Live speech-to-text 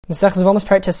The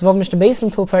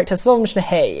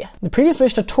previous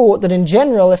Mishnah taught that in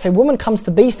general, if a woman comes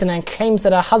to Beis Din and claims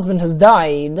that her husband has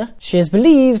died, she is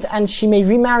believed and she may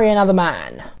remarry another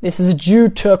man. This is due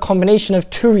to a combination of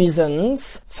two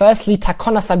reasons. Firstly,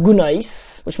 takonas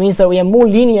agunais, which means that we are more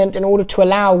lenient in order to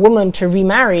allow a woman to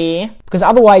remarry, because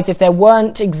otherwise, if there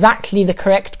weren't exactly the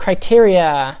correct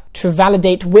criteria to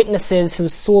validate witnesses who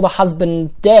saw the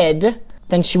husband dead,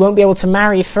 then she won't be able to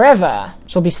marry forever.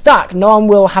 She'll be stuck. No one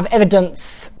will have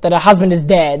evidence that her husband is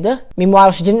dead.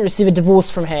 Meanwhile, she didn't receive a divorce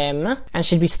from him, and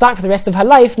she'd be stuck for the rest of her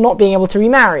life not being able to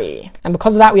remarry. And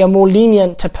because of that, we are more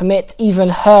lenient to permit even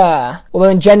her, although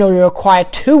in general we require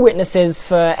two witnesses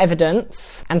for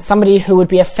evidence, and somebody who would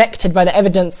be affected by the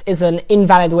evidence is an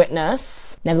invalid witness.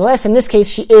 Nevertheless, in this case,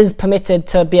 she is permitted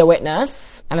to be a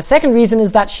witness. And the second reason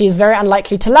is that she is very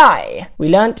unlikely to lie. We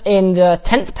learnt in the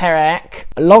 10th perek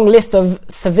a long list of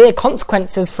severe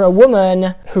consequences for a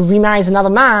woman who remarries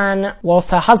another man whilst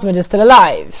her husband is still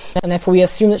alive. And therefore we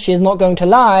assume that she is not going to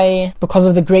lie because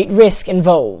of the great risk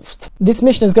involved. This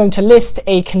Mishnah is going to list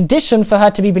a condition for her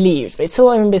to be believed. Beis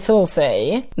Hillel and Beis Hillel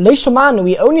say, Lo shomanu,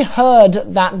 we only heard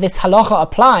that this halacha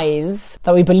applies,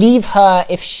 that we believe her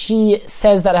if she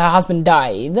says that her husband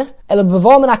died.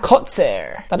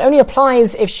 That only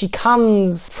applies if she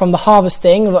comes from the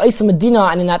harvesting of Isa Medina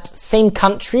and in that same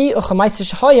country,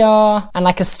 and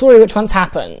like a story which once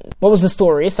happened. What was the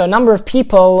story? So a number of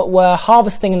people were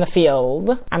harvesting in the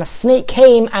field, and a snake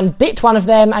came and bit one of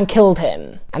them and killed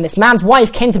him. And this man's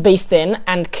wife came to Beis Din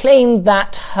and claimed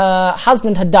that her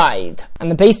husband had died.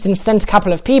 And the Beis Din sent a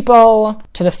couple of people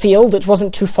to the field, which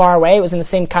wasn't too far away, it was in the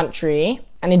same country.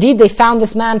 And indeed, they found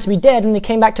this man to be dead, and they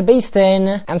came back to Beis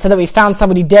Din and said that we found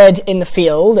somebody dead in the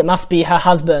field. It must be her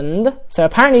husband. So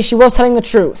apparently she was telling the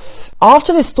truth.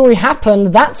 After this story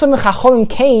happened, that's when the Chachomim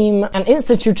came and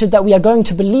instituted that we are going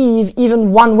to believe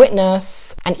even one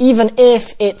witness, and even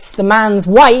if it's the man's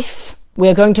wife, we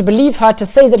are going to believe her to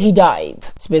say that he died.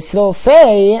 So we still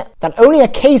say that only a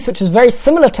case which is very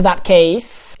similar to that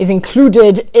case is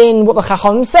included in what the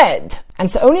Chacham said. And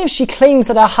so only if she claims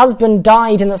that her husband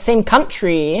died in the same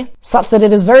country, such that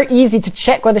it is very easy to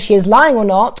check whether she is lying or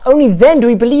not, only then do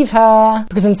we believe her,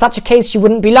 because in such a case she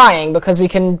wouldn't be lying, because we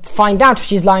can find out if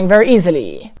she's lying very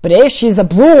easily. But if she's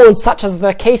abroad, such as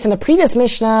the case in the previous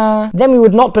Mishnah, then we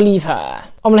would not believe her.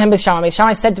 Beis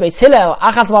Shammai said to Beis Hillel,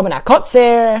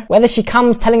 whether she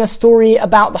comes telling a story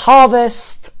about the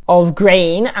harvest of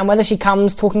grain, and whether she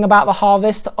comes talking about the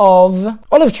harvest of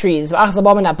olive trees,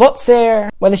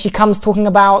 whether she comes talking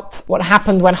about what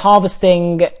happened when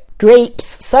harvesting grapes,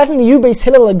 certainly you, Beis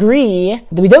Hillel, agree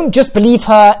that we don't just believe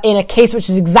her in a case which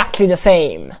is exactly the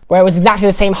same, where it was exactly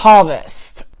the same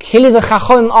harvest. Clearly the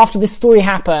Chachom, after this story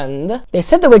happened, they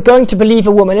said that we're going to believe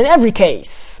a woman in every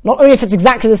case, not only if it's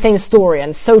exactly the same story,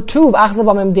 and so too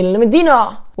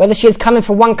whether she is coming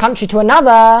from one country to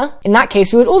another, in that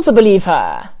case we would also believe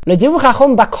her. The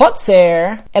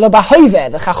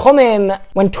Chachomim,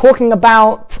 when talking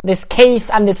about this case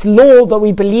and this law that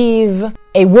we believe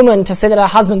a woman to say that her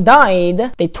husband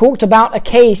died, they talked about a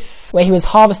case where he was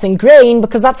harvesting grain,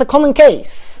 because that's a common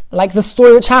case, like the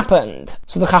story which happened.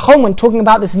 So the Chachom, when talking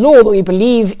about this law that we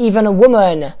believe even a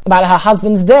woman about her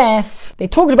husband's death, they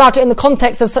talked about it in the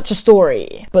context of such a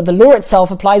story. But the law itself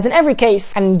applies in every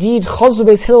case, and indeed Chozu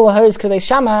Beis Hillel Beis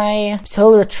Shammai, Beis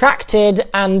Hillel retracted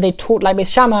and they taught like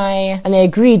Beis Shammai, and they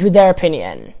agreed with their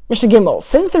opinion. Mishnah Gimel,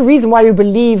 since the reason why we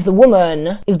believe the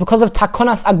woman is because of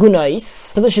takonas agunais,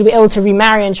 so that she'll be able to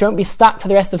remarry and she won't be stuck for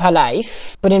the rest of her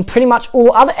life, but in pretty much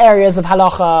all other areas of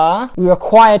halacha, we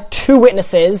require two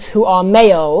witnesses who are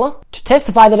male to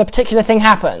testify that a particular thing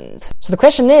happened. So the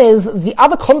question is, the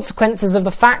other consequences of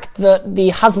the fact that the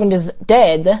husband is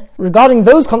dead, regarding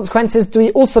those consequences, do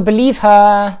we also believe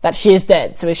her that she is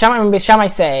dead? So Beis Shammai and Beis Shammai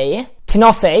say,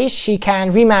 Tinose, she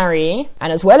can remarry,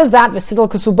 and as well as that, Vesidal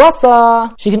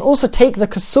Kesubasa, she can also take the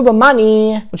Kesuba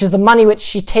money, which is the money which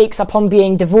she takes upon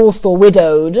being divorced or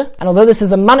widowed. And although this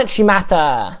is a monetary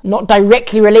matter, not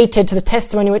directly related to the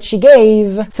testimony which she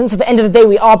gave, since at the end of the day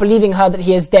we are believing her that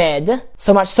he is dead,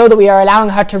 so much so that we are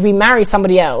allowing her to remarry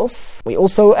somebody else, we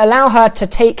also allow her to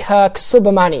take her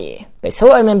Kesuba money. Beis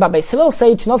Hillel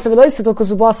say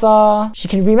she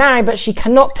can remarry, but she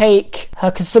cannot take her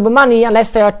kesuba money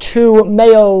unless there are two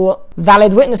male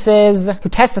valid witnesses who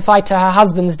testify to her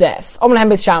husband's death.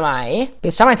 Beis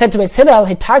Shammai said to Beis Hillel,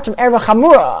 Hitartum erva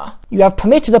chamura, you have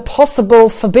permitted a possible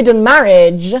forbidden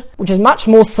marriage, which is much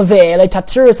more severe.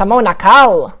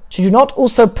 Should you not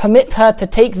also permit her to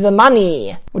take the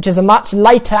money, which is a much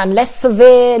lighter and less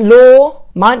severe law?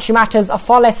 monetary matters are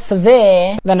far less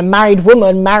severe than a married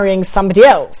woman marrying somebody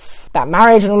else. That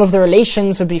marriage and all of the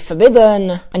relations would be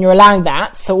forbidden, and you're allowing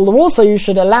that, so all the more so you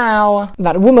should allow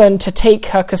that woman to take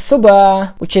her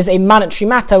kesubah, which is a monetary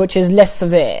matter, which is less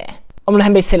severe.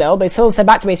 Beis Hillel said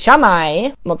back to Beis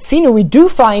Shammai, we do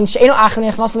find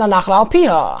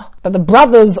that the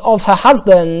brothers of her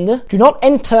husband do not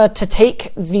enter to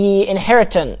take the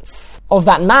inheritance of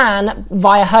that man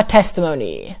via her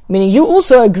testimony. Meaning you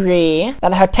also agree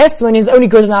that her testimony is only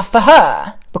good enough for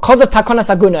her. Because of Takonas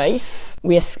Agunos,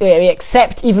 we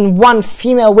accept even one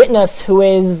female witness who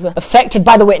is affected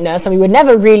by the witness, and we would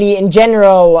never really, in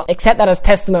general, accept that as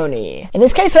testimony. In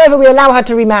this case, however, we allow her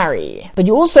to remarry. But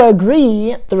you also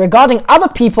agree that regarding other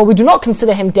people, we do not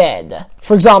consider him dead.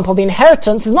 For example, the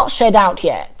inheritance is not shared out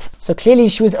yet. So clearly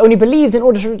she was only believed in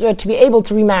order to be able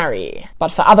to remarry.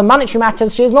 But for other monetary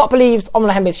matters, she is not believed.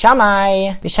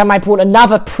 Beis Shammai brought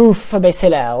another proof for Beis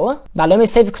Hillel.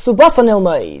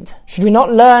 Should we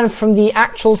not learn from the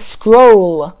actual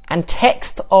scroll and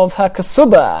text of her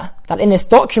kesubah that in this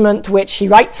document which he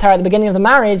writes her at the beginning of the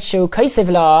marriage, he writes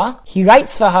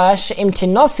for her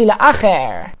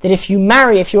that if you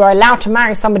are allowed to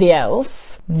marry somebody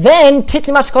else, then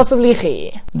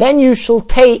you shall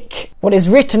take what is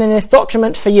written in this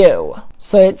document for you.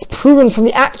 So it's proven from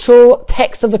the actual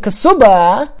text of the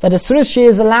kesubah that as soon as she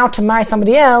is allowed to marry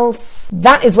somebody else,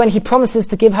 that is when he promises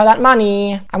to give her that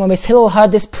money. And when Beis Hillel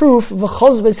heard this proof,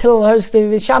 Beis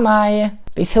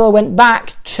Hillel went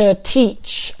back to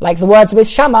teach like the words of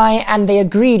Beis Shammai, and they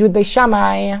agreed with Beis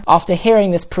Shammai after hearing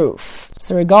this proof.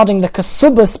 So regarding the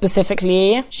kesubah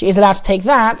specifically, she is allowed to take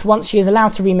that once she is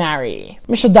allowed to remarry.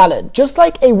 Mishnah Daled, just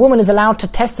like a woman is allowed to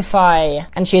testify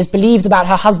and she is believed about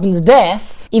her husband's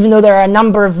death, even though there are a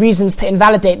number of reasons to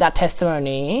invalidate that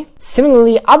testimony,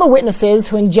 similarly other witnesses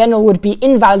who in general would be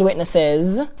invalid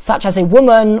witnesses, such as a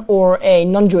woman or a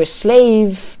non-Jewish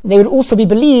slave, they would also be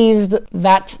believed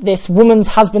that this woman's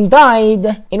husband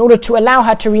died in order to allow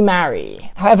her to remarry.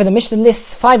 However, the Mishnah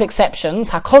lists 5 exceptions.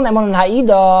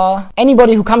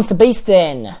 Anybody who comes to Beis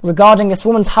Din regarding this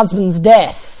woman's husband's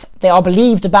death, they are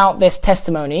believed about this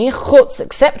testimony, chutz,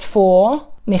 except for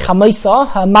Mechamoisa,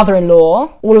 her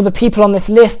mother-in-law. All of the people on this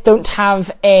list don't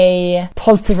have a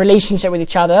positive relationship with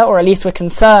each other, or at least we're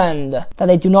concerned that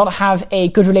they do not have a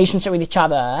good relationship with each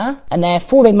other, and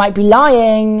therefore they might be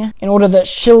lying in order that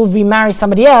she'll remarry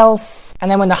somebody else, and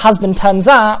then when the husband turns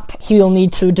up, he will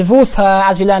need to divorce her,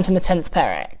 as we learnt in the 10th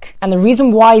perek. And the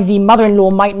reason why the mother-in-law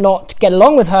might not get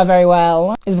along with her very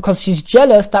well is because she's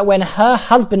jealous that when her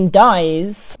husband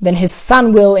dies, then his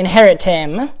son will inherit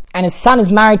him, and his son is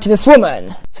married to this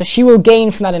woman. So she will gain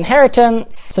from that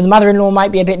inheritance, so the mother-in-law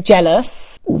might be a bit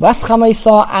jealous.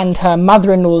 And her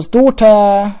mother-in-law's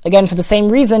daughter, again for the same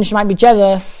reason, she might be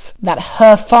jealous that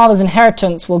her father's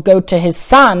inheritance will go to his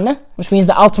son, which means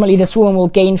that ultimately this woman will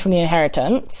gain from the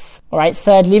inheritance. Alright,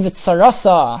 thirdly,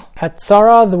 v'tzarasa. Her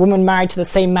tzara, the woman married to the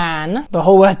same man. The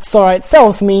whole word tzara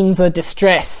itself means a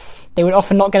distress. They would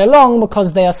often not get along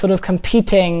because they are sort of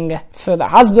competing for the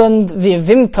husband.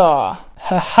 V'yevimta,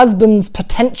 her husband's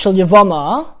potential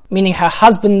Yevama, meaning her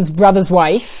husband's brother's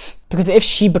wife, because if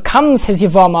she becomes his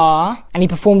Yevama and he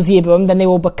performs Yibum, then they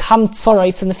will become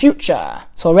Tzoros in the future.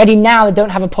 So already now they don't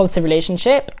have a positive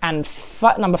relationship. And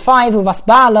number 5, Uvas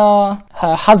Bala,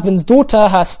 her husband's daughter,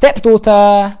 her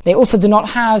stepdaughter, they also do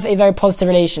not have a very positive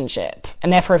relationship.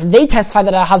 And therefore if they testify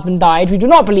that her husband died, we do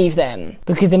not believe them,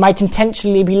 because they might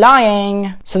intentionally be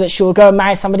lying so that she will go and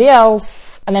marry somebody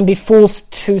else and then be forced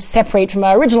to separate from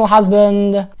her original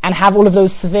husband and have all of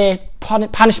those severe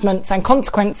punishments and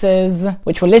consequences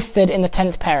which were listed in the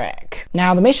 10th perek.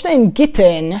 Now the Mishnah in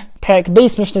Gittin, Perek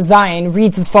Beis Mishnah Zayin,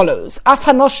 reads as follows: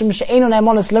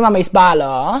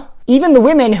 even the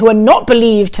women who are not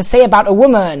believed to say about a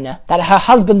woman that her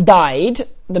husband died,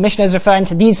 the Mishnah is referring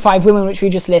to these 5 women which we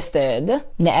just listed,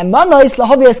 they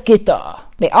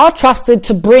are trusted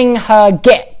to bring her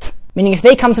get. Meaning if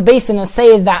they come to Beis Din and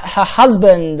say that her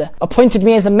husband appointed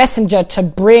me as a messenger to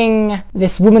bring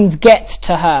this woman's get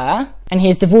to her, and he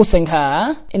is divorcing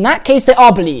her, in that case they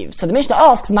are believed. So the Mishnah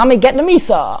asks, Mame get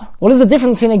Lamisa. What is the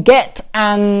difference between a get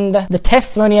and the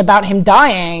testimony about him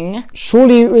dying?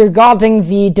 Surely regarding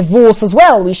the divorce as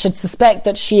well, we should suspect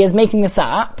that she is making this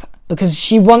up because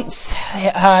she wants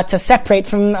her to separate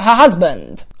from her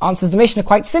husband. Answers the Mishnah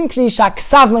quite simply,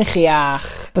 Shaksav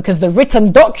Mechiach. because the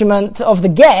written document of the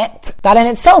get, that in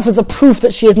itself is a proof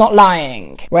that she is not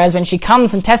lying. Whereas when she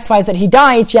comes and testifies that he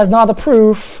died, she has no other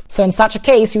proof, so in such a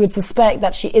case we would suspect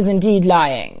that she is indeed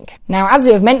lying. Now, as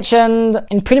we have mentioned,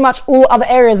 in pretty much all other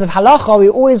areas of halacha, we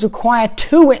always require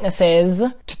 2 witnesses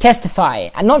to testify,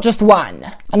 and not just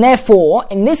one. And therefore,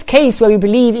 in this case where we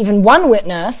believe even one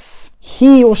witness,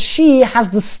 he or she has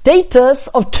the status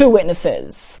of 2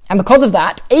 witnesses. And because of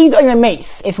that, Eid Omer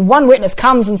Meis, if one witness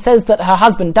comes and says that her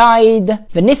husband died,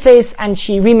 V'nises, and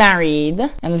she remarried,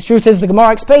 and the truth is the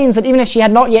Gemara explains that even if she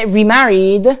had not yet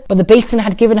remarried, but the Beis Din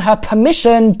had given her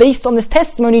permission based on this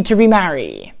testimony to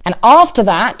remarry. And after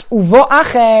that, Uvo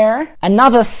Acher,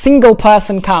 another single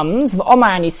person comes,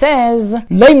 V'omar, and he says,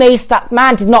 Lo Meis, that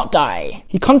man did not die.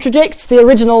 He contradicts the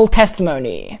original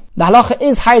testimony. The halacha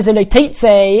is Haizelo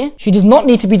Teitze, she does not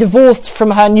need to be divorced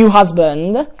from her new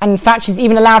husband, and in fact she's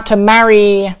even allowed to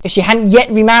marry. If she hadn't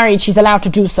yet remarried, she's allowed to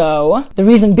do so. The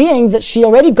reason being that she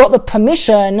already got the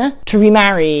permission to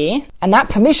remarry, and that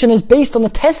permission is based on the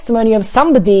testimony of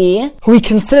somebody who we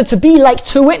consider to be like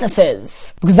 2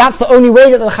 witnesses. Because that's the only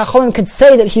way that the Chachomim could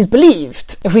say that he's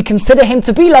believed, if we consider him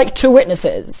to be like 2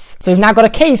 witnesses. So we've now got a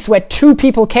case where 2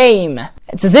 people came.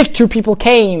 It's as if 2 people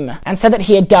came and said that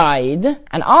he had died,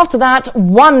 and after that,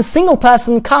 one single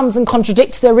person comes and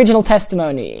contradicts the original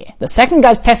testimony. The second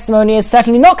guy's testimony is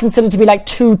certainly not considered to be like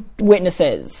 2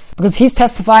 witnesses, because he's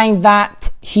testifying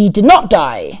that he did not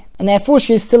die, and therefore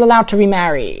she is still allowed to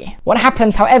remarry. What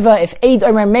happens, however, if Eid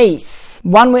Omer Meis,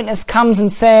 one witness comes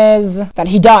and says that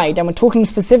he died, and we're talking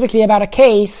specifically about a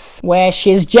case where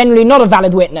she is generally not a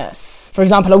valid witness, for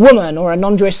example, a woman or a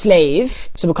non-Jewish slave,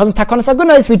 so because of Takonos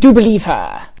Agunos, we do believe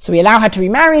her. So we allow her to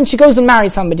remarry, and she goes and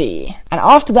marries somebody. And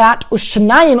after that,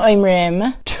 Ushanayim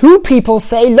Oimrim, 2 people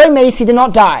say, Lo Meis, he did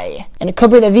not die. And it could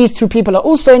be that these 2 people are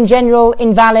also in general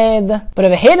invalid. But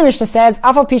over here the Mishnah says,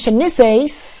 Afal Pisha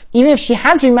Niseis, even if she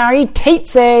has remarried,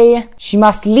 Teitze, she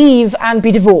must leave and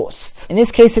be divorced. In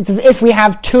this case, it's as if we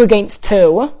have 2 against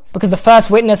 2, because the first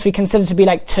witness we consider to be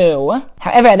like 2.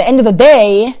 However, at the end of the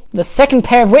day, the second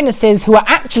pair of witnesses, who are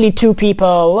actually 2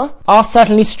 people, are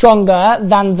certainly stronger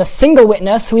than the single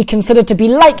witness who we consider to be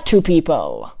like 2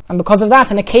 people. And because of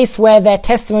that, in a case where their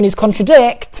testimonies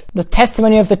contradict, the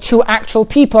testimony of the 2 actual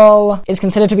people is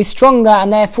considered to be stronger,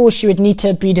 and therefore she would need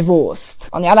to be divorced.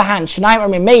 On the other hand, Shnayim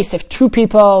Omer Meis, if 2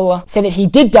 people say that he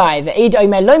did die, the Eid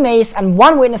Omer Lo Meis, and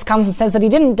one witness comes and says that he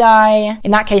didn't die,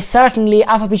 in that case, certainly,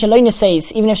 Afal Pisha Lo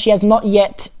Niseis, even if she has not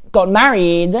yet got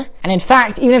married, and in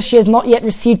fact, even if she has not yet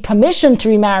received permission to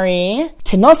remarry,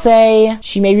 Tinose,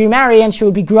 she may remarry and she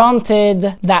will be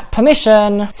granted that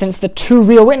permission, since the 2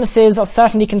 real witnesses are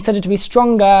certainly considered to be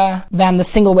stronger than the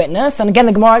single witness. And again,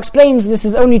 the Gemara explains this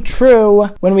is only true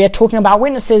when we are talking about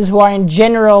witnesses who are in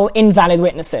general invalid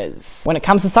witnesses. When it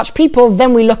comes to such people,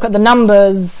 then we look at the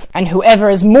numbers, and whoever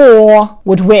is more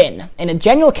would win. In a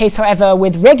general case, however,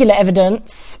 with regular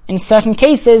evidence, in certain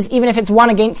cases, even if it's 1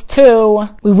 against 2,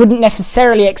 we wouldn't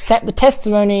necessarily accept the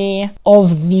testimony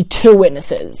of the 2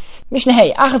 witnesses. Mishnah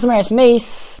Hey, Achas Omeres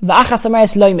Meis, V'achas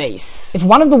Omeres Lo Meis. If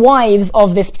one of the wives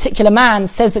of this particular man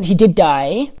says that he did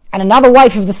die, and another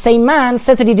wife of the same man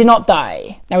says that he did not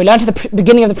die. Now we learned at the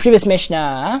beginning of the previous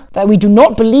Mishnah that we do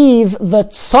not believe the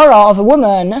tzara of a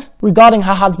woman regarding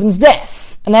her husband's death.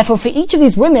 And therefore, for each of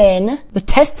these women, the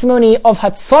testimony of her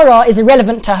tzara is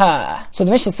irrelevant to her. So the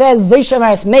Mishnah says, Zoisha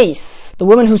Omeres Meis, the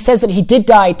woman who says that he did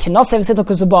die, Tinosev Sitel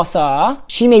Kusubasa,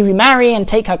 she may remarry and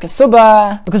take her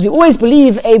Kasuba, because we always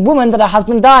believe a woman that her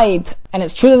husband died. And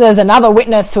it's true that there's another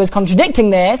witness who is contradicting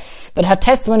this, but her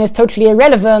testimony is totally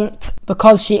irrelevant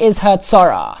because she is her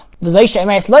tzara. V'zoisha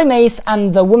Omeres Lo Meis,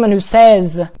 and the woman who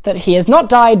says that he has not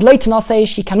died, Lo Tinose,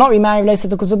 she cannot remarry Lo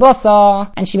Sitel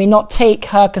Kusubasa, and she may not take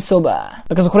her Kasuba,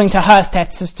 because according to her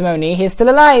testimony, he is still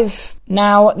alive.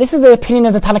 Now, this is the opinion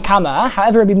of the Tanakama.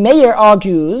 However, Rabbi Meir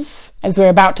argues, as we're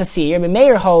about to see, Rabbi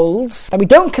Meir holds that we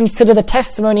don't consider the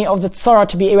testimony of the tzara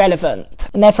to be irrelevant.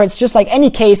 And therefore, it's just like any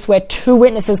case where 2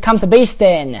 witnesses come to Beis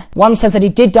Din. One says that he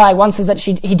did die, one says that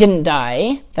he didn't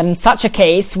die. Then in such a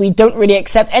case, we don't really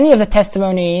accept any of the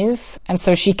testimonies, and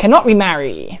so she cannot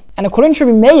remarry. And according to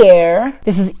Rabbi Meir,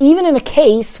 this is even in a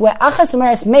case where Achas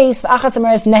Omeres Meis, Achas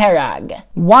Omeres Neherag.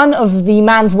 One of the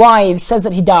man's wives says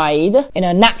that he died in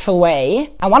a natural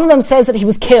way, and one of them says that he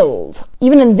was killed.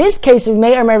 Even in this case,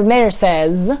 Rabbi Meir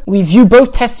says, we view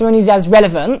both testimonies as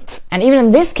relevant, and even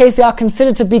in this case, they are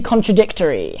considered to be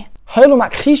contradictory.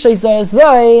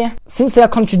 Since they are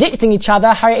contradicting each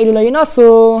other,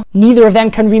 neither of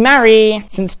them can remarry,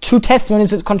 since two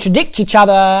testimonies which contradict each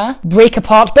other break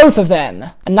apart both of them,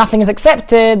 and nothing is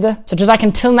accepted. So just like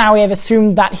until now we have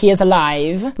assumed that he is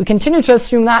alive, we continue to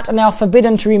assume that and they are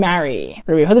forbidden to remarry.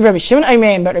 Rabbi Yehuda and Rabbi Shimon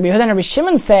Omein, but Rabbi Yehuda and Rabbi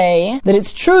Shimon say that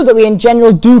it's true that we in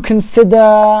general do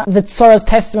consider the Tzora's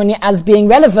testimony as being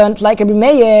relevant, like Rabbi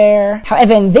Meir.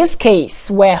 However, in this case,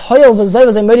 where Hoyel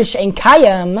v'Zov Modish Ein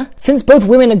Kayam, since both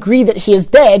women agree that he is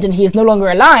dead and he is no longer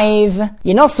alive,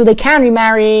 so they can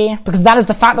remarry, because that is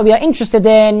the fact that we are interested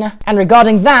in, and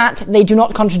regarding that, they do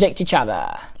not contradict each other.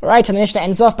 Right, and the Mishnah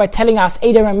ends off by telling us,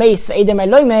 Eider Meis v'Eider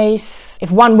Lo Meis. If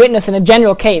one witness, in a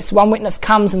general case, one witness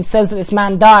comes and says that this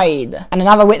man died, and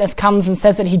another witness comes and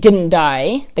says that he didn't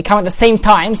die, they come at the same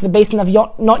time, so the Beis Din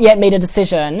have not yet made a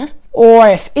decision. Or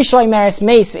if Isha Meis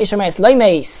Meis v'Isha Meis Lo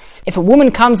Meis, if a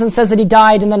woman comes and says that he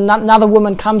died, and then another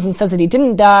woman comes and says that he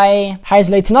didn't die,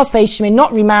 she may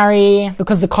not remarry,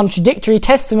 because the contradictory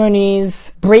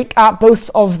testimonies break up both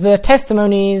of the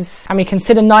testimonies, and we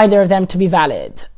consider neither of them to be valid.